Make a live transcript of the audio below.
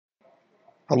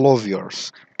Hello viewers,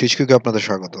 টিচকুকে আপনাদের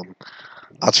স্বাগতম।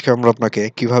 আজকে আমরা আপনাকে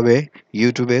কিভাবে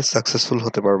ইউটিউবে সাকসেসফুল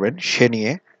হতে পারবেন সে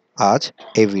নিয়ে আজ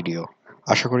এই ভিডিও।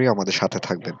 আশা করি আমাদের সাথে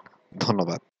থাকবেন।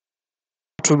 ধন্যবাদ।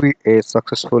 Two B a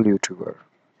successful YouTuber,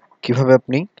 কিভাবে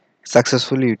আপনি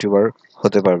সাকসেসফুল ইউটিউবার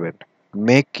হতে পারবেন?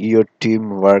 Make your team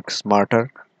work smarter,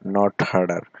 not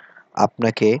harder.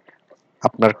 আপনাকে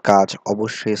আপনার কাজ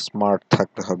অবশ্যই স্মার্ট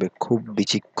থাকতে হবে, খুব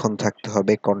বিচক্ষণ থাকতে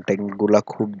হবে, কন্টেন্টগুলা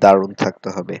খুব দারুণ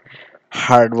থাকতে হবে।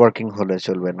 হার্ড ওয়ার্কিং হলে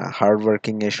চলবে না, হার্ড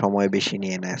ওয়ার্কিং এ সময় বেশি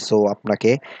নিয়ে নেয়। সো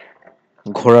আপনাকে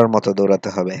ঘোড়ার মতো দৌড়াতে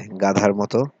হবে, গাধার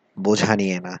মতো বোঝা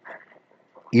নিয়ে না।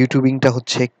 ইউটিউবিংটা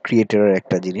হচ্ছে ক্রিয়েটরের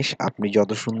একটা জিনিস। আপনি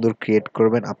যত সুন্দর ক্রিয়েট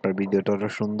করবেন আপনার ভিডিওটা তত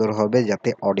সুন্দর হবে, যাতে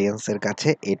অডিয়েন্সের কাছে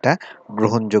এটা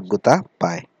গ্রহণযোগ্যতা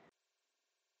পায়।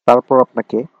 তারপর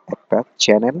আপনাকে একটা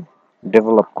চ্যানেল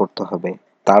ডেভেলপ করতে হবে।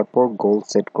 তারপর গোল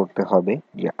সেট করতে হবে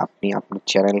যে আপনি আপনার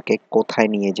চ্যানেলকে কোথায়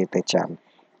নিয়ে যেতে চান,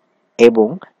 এবং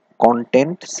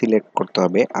কন্টেন্ট সিলেক্ট করতে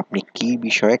হবে আপনি কি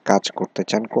বিষয়ে কাজ করতে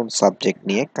চান, কোন সাবজেক্ট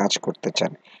নিয়ে কাজ করতে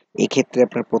চান। এক্ষেত্রে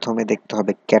আপনার প্রথমে দেখতে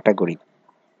হবে ক্যাটাগরি।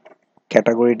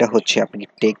 ক্যাটাগরিটা হচ্ছে আপনি কি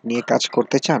টেক নিয়ে কাজ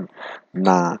করতে চান,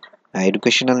 না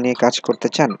এডুকেশনাল নিয়ে কাজ করতে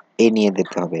চান, এ নিয়ে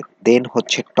দিতে হবে। দেন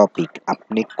হচ্ছে টপিক,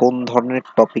 আপনি কোন ধরনের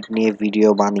টপিক নিয়ে ভিডিও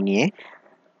বানিয়ে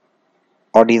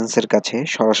অডিয়েন্সের কাছে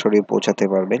সরাসরি পৌঁছাতে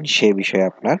পারবেন সে বিষয়ে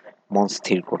আপনার মন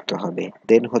স্থির করতে হবে।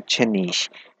 দেন হচ্ছে নিশ।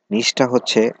 নিশটা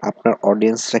হচ্ছে আপনার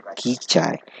অডিয়েন্সরা কি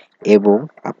চায় এবং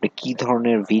আপনি কি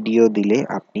ধরনের ভিডিও দিলে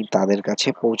আপনি তাদের কাছে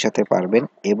পৌঁছাতে পারবেন,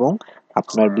 এবং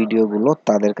আপনার ভিডিওগুলো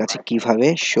তাদের কাছে কিভাবে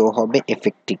শো হবে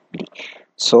এফেক্টিভলি।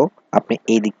 সো আপনি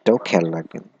এই দিকটাও খেয়াল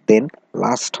রাখবেন। দেন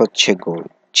লাস্ট হচ্ছে গোল।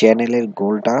 চ্যানেলের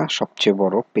গোলটা সবচেয়ে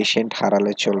বড়, পেশেন্ট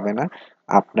হারালে চলবে না।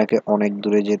 আপনাকে অনেক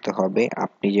দূরে যেতে হবে।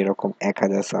 আপনি যেরকম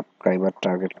 ১,০০০ সাবস্ক্রাইবার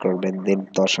টার্গেট করবেন, দেন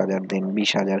 ১০,০০০, দেন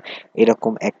 ২০,০০০,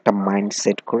 এরকম একটা মাইন্ড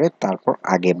সেট করে তারপর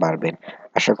আগে বাড়বেন।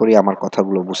 আশা করি আমার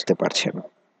কথাগুলো বুঝতে পারছেন।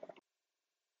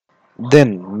 দেন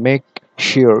make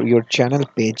sure your channel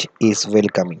page is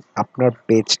welcoming. আপনার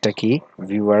পেজটা কি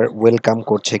ভিউয়ার ওয়েলকাম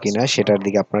করছে কিনা সেটার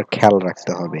দিকে আপনার খেয়াল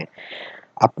রাখতে হবে।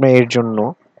 আপনার এর জন্য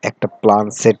একটা প্ল্যান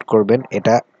সেট করবেন।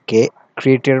 এটাকে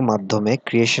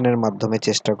ক্রিয়েশনের মাধ্যমে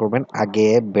চেষ্টা করবেন আগে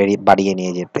বাড়িয়ে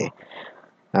নিয়ে যেতে।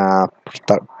 আহ,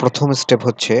 তার প্রথম স্টেপ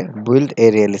হচ্ছে বিল্ড এ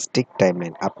রিয়েলিস্টিক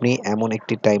টাইমলাইন। আপনি এমন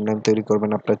একটি টাইমলাইন তৈরি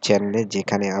করবেন আপনার চ্যানেলে,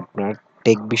 যেখানে আপনার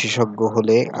টেক বিশেষজ্ঞ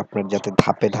হলে আপনার যাতে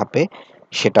ধাপে ধাপে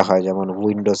সেটা হয়। যেমন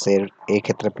উইন্ডোজের এই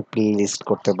ক্ষেত্রে আপনি প্লে লিস্ট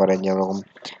করতে পারেন, যেরকম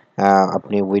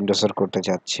আপনি উইন্ডোজের করতে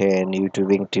চাচ্ছেন,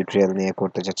 ইউটিউবিং টিউটোরিয়াল নিয়ে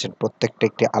করতে চাচ্ছেন, প্রত্যেকটা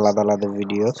একটি আলাদা আলাদা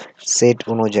ভিডিও সেট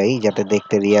অনুযায়ী যাতে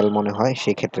দেখতে রিয়েল মনে হয়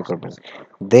সেক্ষেত্রে করবেন।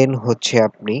 দেন হচ্ছে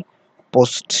আপনি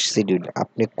পোস্ট শিডিউল।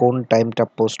 আপনি কোন টাইমটা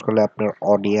পোস্ট করলে আপনার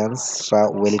অডিয়েন্সরা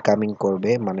ওয়েলকামিং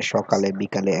করবে, মানে সকালে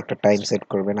বিকালে একটা টাইম সেট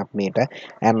করবেন। আপনি এটা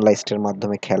অ্যানালাইস্টের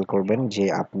মাধ্যমে খেয়াল করবেন যে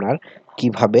আপনার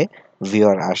কিভাবে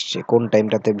ভিউয়ার আসছে, কোন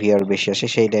টাইমটাতে ভিউয়ার বেশি আসে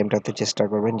সেই টাইমটাতে চেষ্টা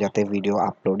করবেন যাতে ভিডিও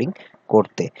আপলোডিং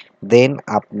করতে। দেন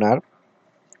আপনার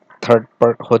থার্ড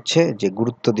পার্ট হচ্ছে যে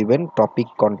গুরুত্ব দিবেন টপিক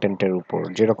কন্টেন্টের উপর।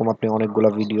 যেরকম আপনি অনেকগুলো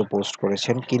ভিডিও পোস্ট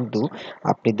করেছেন কিন্তু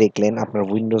আপনি দেখলেন আপনার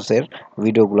উইন্ডোজের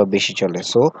ভিডিওগুলো বেশি চলে,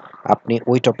 সো আপনি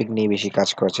ওই টপিক নিয়ে বেশি কাজ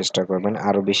করার চেষ্টা করবেন,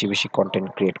 আরো বেশি বেশি কন্টেন্ট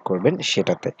ক্রিয়েট করবেন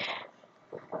সেটাতে।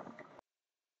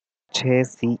 হচ্ছে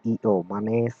সিইও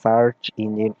মানে search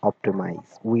engine optimise.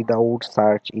 Without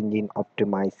search engine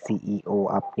optimise CEO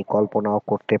আপনি কল্পনাও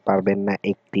করতে পারবেন না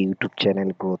একটি ইউটিউব চ্যানেল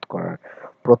গ্রোথ করার।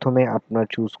 প্রথমে আপনার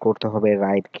চুজ করতে হবে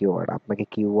রাইট কিওয়ার্ড। আপনাকে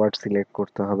কিওয়ার্ড সিলেক্ট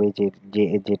করতে হবে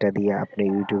যেটা দিয়ে আপনি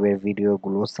ইউটিউবের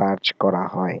ভিডিওগুলো সার্চ করা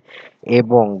হয়,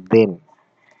 এবং দেন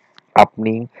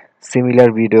আপনি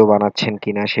সিমিলার ভিডিও বানাচ্ছেন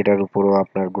কিনা সেটার উপরও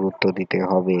আপনার গুরুত্ব দিতে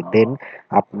হবে। দেন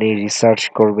আপনি রিসার্চ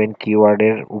করবেন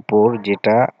কিওয়ার্ডের উপর,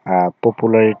 যেটা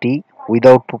পপুলারিটি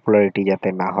উইদাউট পপুলারিটি যাতে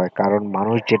না হয়, কারণ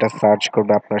মানুষ যেটা সার্চ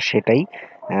করবে আপনার সেটাই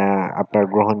আপনার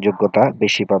গ্রহণযোগ্যতা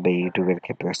বেশি পাবে ইউটিউবের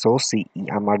ক্ষেত্রে। সো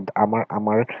আমার আমার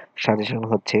আমার সাজেশন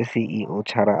হচ্ছে সিইও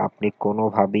ছাড়া আপনি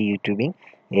কোনোভাবেই ইউটিউবিং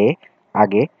এ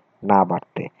আগে না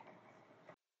বাড়তে।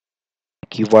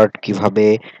 কিওয়ার্ড কিভাবে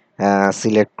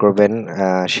সিলেক্ট করবেন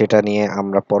সেটা নিয়ে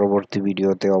আমরা পরবর্তী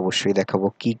ভিডিওতে অবশ্যই দেখাবো।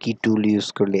 কি কি টুল ইউজ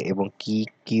করলে এবং কি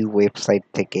কি ওয়েবসাইট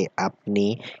থেকে আপনি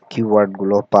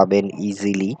কিওয়ার্ডগুলো পাবেন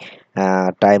ইজিলি,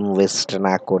 টাইম ওয়েস্ট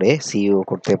না করে সিইও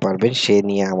করতে পারবেন সে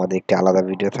নিয়ে আমাদের একটি আলাদা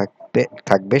ভিডিও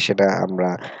থাকবে সেটা আমরা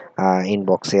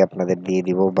ইনবক্সে আপনাদের দিয়ে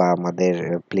দিব বা আমাদের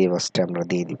প্লেলিস্টে আমরা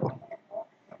দিয়ে দিব।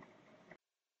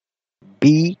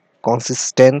 B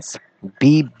consistence,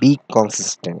 B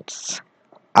consistence.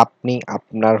 আপনি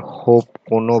আপনার হোপ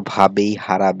কোনোভাবেই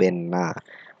হারাবেন না।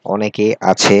 অনেকে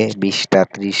আছে ২০টা,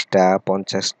 ৩০টা,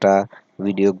 ৫০টা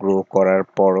ভিডিও গ্রো করার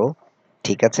পরও,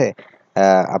 ঠিক আছে,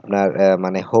 আপনার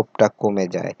মানে হোপটা কমে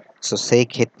যায়। সো সেই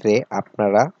ক্ষেত্রে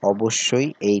আপনারা অবশ্যই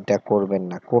এইটা করবেন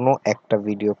না। কোনো একটা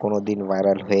ভিডিও কোনোদিন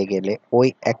ভাইরাল হয়ে গেলে ওই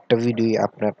একটা ভিডিওই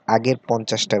আপনার আগের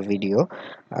 ৫০ টা ভিডিও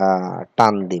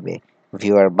টান দিবে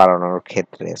ভিউয়ার বাড়ানোর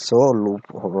ক্ষেত্রে। সো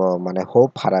মানে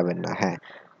হোপ হারাবেন না। হ্যাঁ,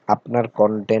 আপনার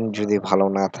কনটেন্ট যদি ভালো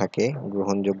না থাকে,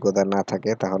 গ্রহণযোগ্যতা না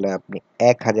থাকে তাহলে আপনি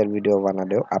 ১,০০০ ভিডিও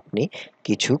বানালেও আপনি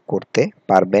কিছু করতে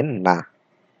পারবেন না।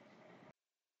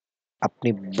 আপনি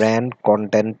ব্র্যান্ড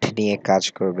কনটেন্ট নিয়ে কাজ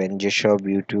করবেন। যেসব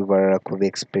ইউটিউবাররা খুব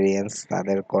এক্সপেরিয়েন্স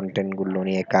তাদের কনটেন্ট গুলো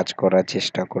নিয়ে কাজ করার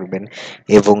চেষ্টা করবেন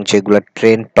এবং যেগুলা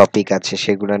ট্রেন্ড টপিক আছে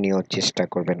সেগুলা নিয়েও চেষ্টা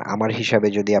করবেন। আমার হিসাবে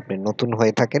যদি আপনি নতুন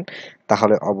হয়ে থাকেন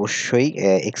তাহলে অবশ্যই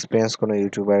এক্সপেরিয়েন্স কোনো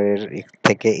ইউটিউবারের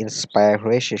থেকে ইন্সপায়ার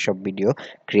হয়ে সেসব ভিডিও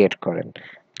ক্রিয়েট করেন।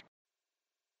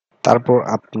 তারপর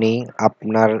আপনি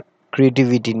আপনার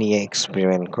ক্রিয়েটিভিটি নিয়ে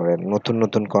এক্সপেরিমেন্ট করেন। নতুন,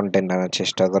 নতুন কনটেন্ট আনার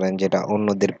চেষ্টা করেন যেটা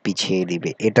অন্যদের পিছিয়ে দিবে।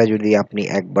 এটা যদি আপনি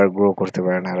একবার গ্রো করতে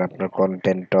পারেন আর আপনার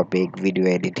কনটেন্ট, টপিক, ভিডিও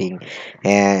এডিটিং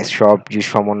সব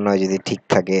সমন্বয় যদি ঠিক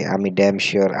থাকে আমি ড্যাম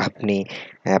সিউর আপনি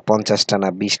 ৫০ টা না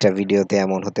 ২০ টা ভিডিওতে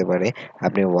এমন হতে পারে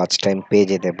আপনি ওয়াচ টাইম পেয়ে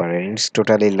যেতে পারেন। It's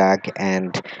totally luck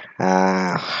and a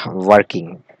working,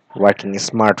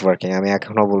 smart working. আমি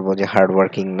এখনো বলব যে হার্ড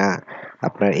ওয়ার্কিং না।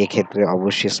 আপনার এক্ষেত্রে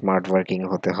অবশ্যই স্মার্ট ওয়ার্কিং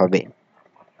হতে হবে।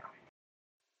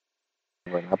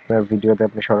 আপনার ভিডিওতে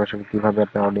আপনি সরাসরি কিভাবে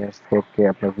আপনার অডিয়েন্স থেকে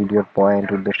আপনার ভিডিওর পয়েন্ট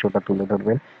উদ্দেশ্যটা তুলে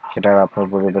ধরবেন সেটা আপনার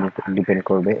উপর ডিপেন্ড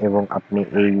করবে এবং আপনি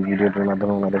এই ভিডিওটির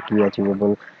মাধ্যমে ওনাদের কি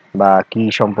অ্যাচিভেবল বা কি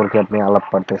সম্পর্কে আপনি আলাপ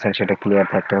করতেছেন সেটা ক্লিয়ার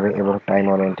থাকতে হবে এবং টাইম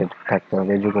ওরিয়েন্টেড থাকতে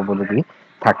হবে, যুগোপযোগী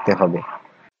থাকতে হবে।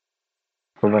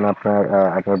 করবেন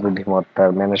আপনার বুদ্ধিমত্তা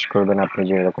ম্যানেজ করবেন আপনি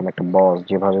যেরকম একটা বস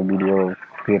যেভাবে ভিডিও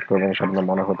ক্রিয়েট করবেন স্বপ্ন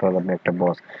মনে হতে হবে আপনি একটা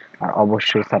বস। আর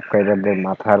অবশ্যই সাবস্ক্রাইবারদের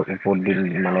মাথার উপর দিন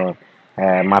মানে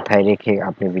মাথায় রেখে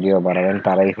আপনি ভিডিও বানাবেন,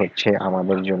 তারাই হচ্ছে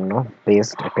আমাদের জন্য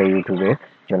বেস্ট একটা ইউটিউবের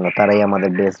জন্য, তারাই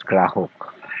আমাদের বেস্ট গ্রাহক।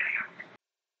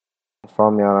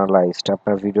 ফ্রম অ্যানালাইজড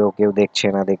আপনার ভিডিও কেউ দেখছে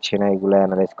না এগুলো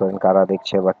অ্যানালাইজ করেন কারা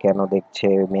দেখছে বা কেন দেখছে,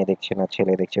 মেয়ে দেখছে না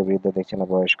ছেলে দেখছে, বৃদ্ধ দেখছে না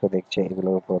বয়স্ক দেখছে,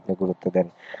 এগুলোর উপর আপনি গুরুত্ব দেন।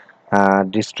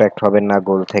 ডিস্ট্রাক্ট হবেন না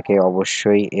গোল থেকে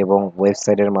অবশ্যই এবং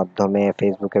ওয়েবসাইটের মাধ্যমে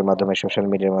ফেসবুকের মাধ্যমে সোশ্যাল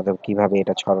মিডিয়ার মাধ্যমে কিভাবে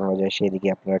এটা ছড়ানো যায় সেদিকে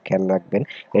আপনারা খেয়াল রাখবেন,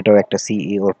 এটাও একটা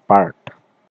সিইওর পার্ট।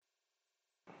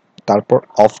 তারপর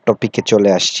অফ টপিকে চলে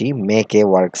আসছি, মেক এ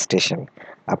ওয়ার্ক স্টেশন।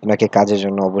 আপনাকে কাজের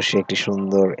জন্য অবশ্যই একটি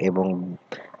সুন্দর এবং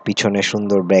পিছনে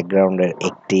সুন্দর ব্যাকগ্রাউন্ডের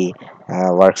একটি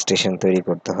ওয়ার্ক স্টেশন তৈরি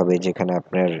করতে হবে যেখানে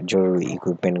আপনার জরুরি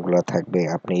ইকুইপমেন্টগুলো থাকবে।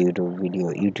 আপনি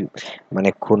ইউটিউব মানে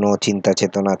কোনো চিন্তা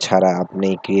চেতনা ছাড়া আপনি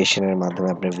ক্রিয়েশনের মাধ্যমে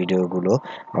আপনার ভিডিওগুলো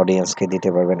অডিয়েন্সকে দিতে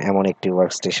পারবেন এমন একটি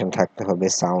ওয়ার্ক স্টেশন থাকতে হবে।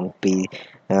 সাউন্ড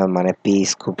মানে পিস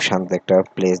খুব শান্ত একটা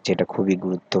প্লেস যেটা খুবই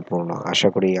গুরুত্বপূর্ণ। আশা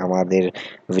করি আমাদের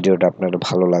ভিডিওটা আপনার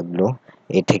ভালো লাগলো।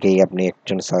 এ থেকেই আপনি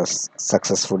একজন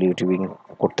সাকসেসফুল ইউটিউবিং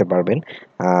করতে পারবেন।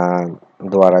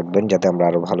 দোয়া রাখবেন যাতে আমরা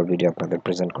আরো ভালো ভিডিও আপনাদের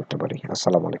প্রেজেন্ট করতে পারি।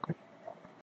 আসসালামু আলাইকুম।